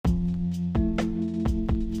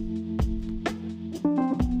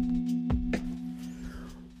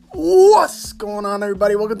going on,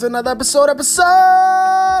 everybody? Welcome to another episode. No,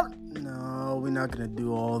 we're not going to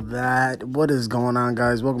do all that. What is going on,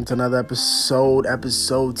 guys? Welcome to another episode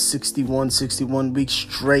 61 weeks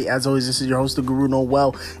straight. As always, this is your host, the Guru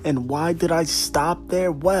Noel. And why did I stop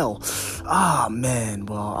there? Well,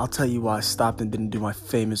 I'll tell you why I stopped and didn't do my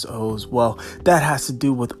famous O's. Well, that has to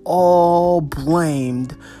do with all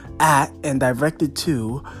blamed at and directed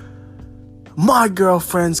to my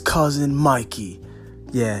girlfriend's cousin, Mikey.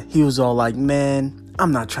 Yeah, he was all like, man,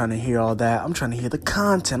 I'm not trying to hear all that. I'm trying to hear the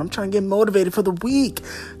content. I'm trying to get motivated for the week,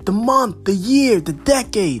 the month, the year, the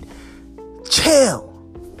decade. Chill.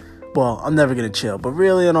 Well, I'm never going to chill. But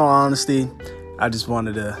really, in all honesty, I just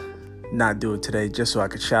wanted to not do it today just so I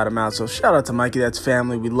could shout him out. So shout out to Mikey. That's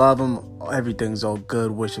family. We love him. Everything's all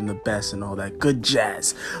good. Wish him the best and all that good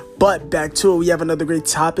jazz. But back to it. We have another great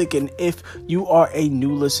topic. And if you are a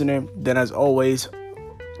new listener, then as always,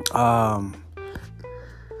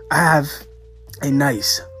 I have a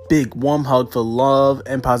nice, big, warm hug for love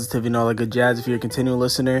and positivity and all that good jazz. If you're a continual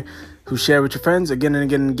listener who share with your friends again and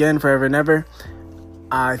again and again, forever and ever,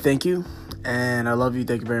 I thank you and I love you.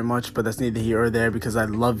 Thank you very much. But that's neither here or there because I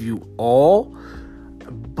love you all.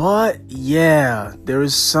 But yeah, there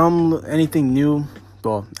is anything new.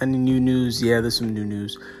 Well, any new news? Yeah, there's some new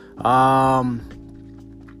news.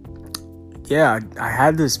 Yeah, I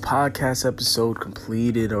had this podcast episode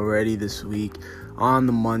completed already this week. On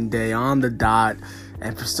the Monday, on the dot,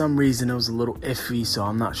 and for some reason it was a little iffy, so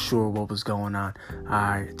I'm not sure what was going on.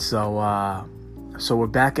 Alright, so we're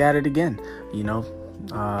back at it again.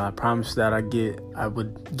 I promised that I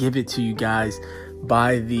would give it to you guys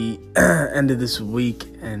by the end of this week,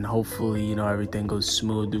 and hopefully, everything goes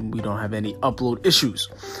smooth and we don't have any upload issues.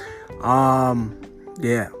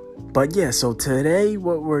 So today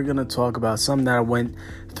what we're gonna talk about, something that I went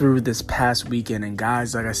through this past weekend, and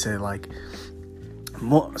guys, like I said,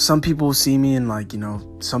 some people see me and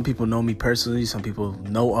some people know me personally, some people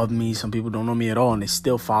know of me, some people don't know me at all and they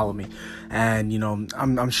still follow me. And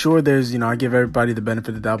I'm sure there's I give everybody the benefit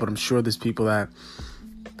of the doubt, but I'm sure there's people that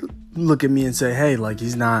look at me and say, hey, I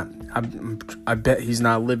bet he's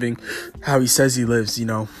not living how he says he lives.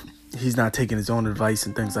 He's not taking his own advice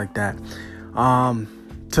and things like that.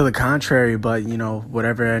 To the contrary, but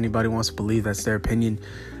whatever anybody wants to believe, that's their opinion.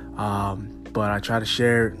 But I try to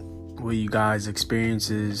share with you guys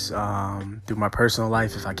experiences through my personal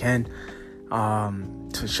life if I can,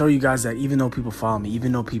 to show you guys that even though people follow me,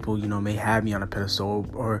 even though people may have me on a pedestal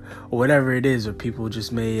or whatever it is, or people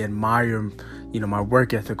just may admire my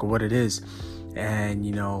work ethic or what it is, and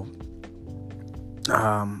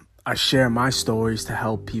I share my stories to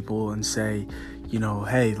help people and say,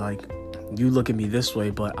 hey, you look at me this way,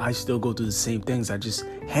 but I still go through the same things. I just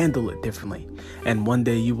handle it differently, and one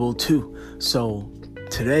day you will too. So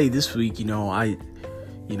today, this week, I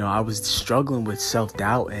was struggling with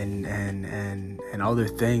self-doubt and other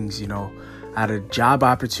things. I had a job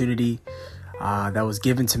opportunity that was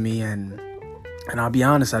given to me, and I'll be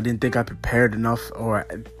honest, I didn't think I prepared enough or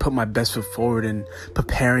put my best foot forward in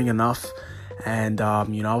preparing enough. And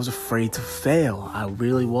I was afraid to fail. I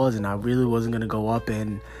really was, and I really wasn't gonna go up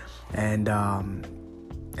and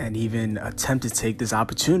even attempt to take this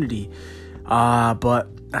opportunity. But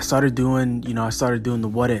I started doing the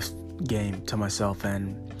what if game to myself,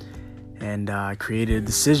 and I created a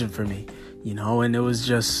decision for me, and it was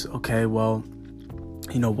just, okay, well,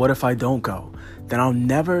 what if I don't go? Then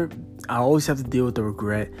I always have to deal with the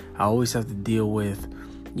regret. I always have to deal with,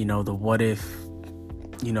 the what if,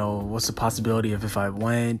 what's the possibility of if I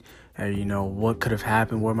went, or, what could have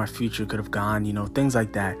happened, where my future could have gone, things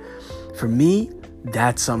like that. For me,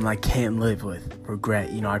 that's something I can't live with,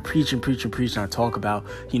 regret. I preach and I talk about,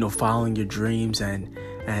 following your dreams and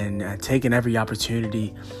taking every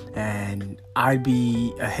opportunity. And I'd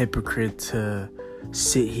be a hypocrite to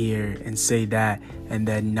sit here and say that and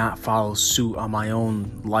then not follow suit on my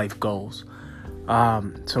own life goals.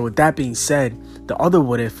 So with that being said, the other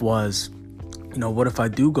what if was, what if I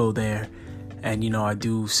do go there and, I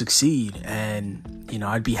do succeed, and,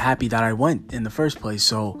 I'd be happy that I went in the first place.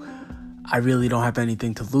 So I really don't have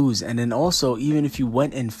anything to lose. And then also, even if you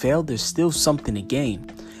went and failed, there's still something to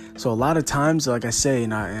gain. So a lot of times, like I say,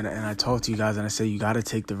 and I talk to you guys and I say, you got to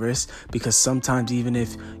take the risk, because sometimes even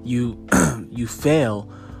if you you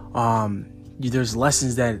fail, there's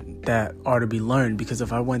lessons that are to be learned. Because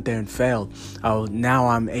if I went there and failed, now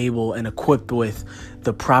I'm able and equipped with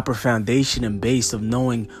the proper foundation and base of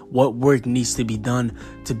knowing what work needs to be done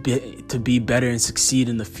to be better and succeed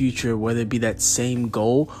in the future, whether it be that same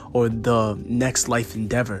goal or the next life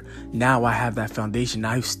endeavor. Now I have that foundation.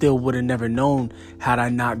 I still would have never known had I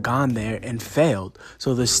not gone there and failed.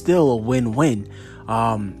 So there's still a win-win.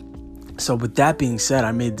 So with that being said,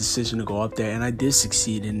 I made the decision to go up there, and I did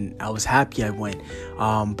succeed, and I was happy I went.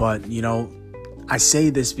 But, I say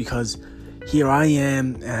this because here I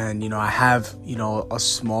am, and, I have, a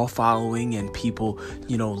small following, and people,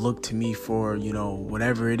 look to me for,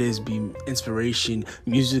 whatever it is, be inspiration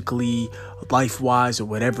musically, life-wise, or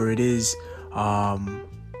whatever it is.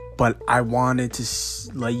 But I wanted to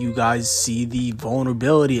let you guys see the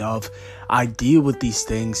vulnerability of I deal with these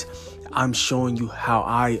things. I'm showing you how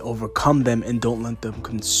I overcome them and don't let them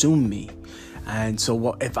consume me. And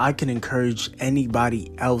so if I can encourage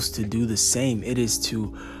anybody else to do the same, it is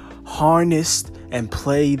to harness and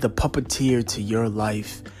play the puppeteer to your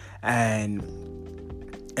life and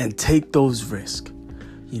take those risks.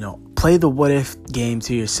 Play the what if game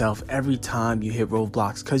to yourself every time you hit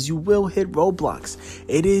roadblocks, because you will hit roadblocks.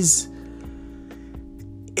 It is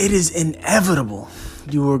inevitable.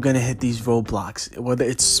 You are going to hit these roadblocks, whether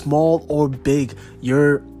it's small or big.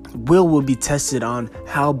 Your will be tested on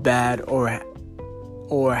how bad or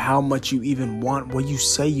how much you even want what you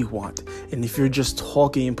say you want. And if you're just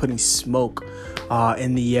talking and putting smoke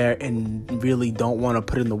in the air and really don't want to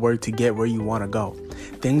put in the work to get where you want to go,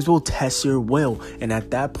 things will test your will. And at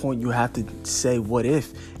that point, you have to say what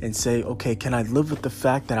if and say, okay, can I live with the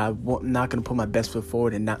fact that I'm not going to put my best foot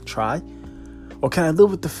forward and not try? Or can I live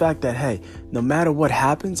with the fact that, hey, no matter what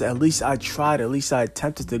happens, at least I tried, at least I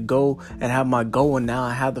attempted to go and have my goal, and now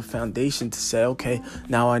I have the foundation to say, okay,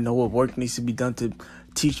 now I know what work needs to be done to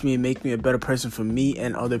teach me and make me a better person for me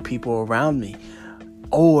and other people around me.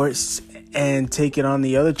 And take it on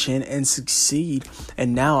the other chin and succeed.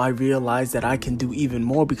 And now I realize that I can do even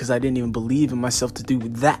more because I didn't even believe in myself to do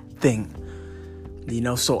that thing.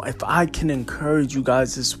 So if I can encourage you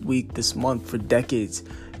guys this week, this month, for decades,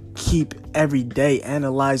 keep every day,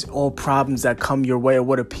 analyze all problems that come your way or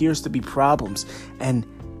what appears to be problems, and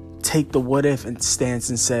take the what if and stance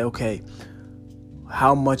and say, okay,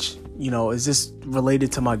 how much, is this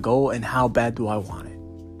related to my goal, and how bad do I want it?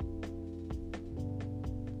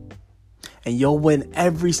 And you'll win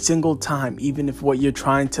every single time, even if what you're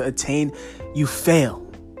trying to attain, you fail,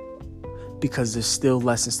 because there's still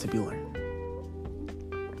lessons to be learned.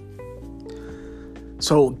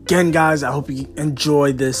 So again, guys, I hope you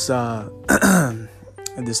enjoyed this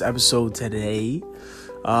this episode today.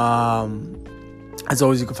 As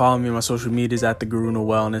always, you can follow me on my social medias at The Guru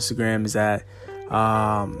Noel on Instagram, is at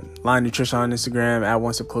Line Nutrition on Instagram, at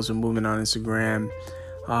One Step Closer Movement on Instagram.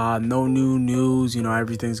 No new news,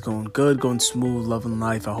 everything's going good, going smooth, loving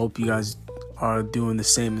life. I hope you guys are doing the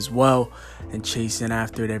same as well and chasing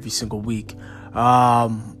after it every single week.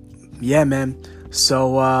 Yeah, man.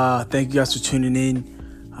 So thank you guys for tuning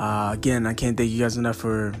in. Again, I can't thank you guys enough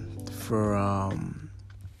for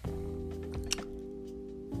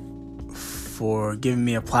giving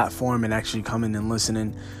me a platform and actually coming and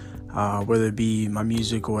listening, whether it be my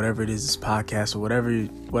music or whatever it is, this podcast or whatever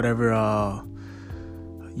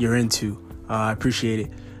you're into. I appreciate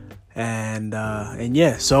it. And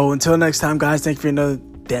yeah, so until next time, guys, thank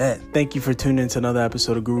you for tuning into another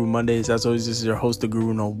episode of Guru Mondays. As always, this is your host, The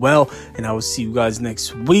Guru Noel, and I will see you guys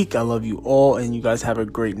next week. I love you all, and you guys have a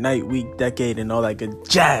great night, week, decade, and all that good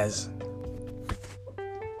jazz.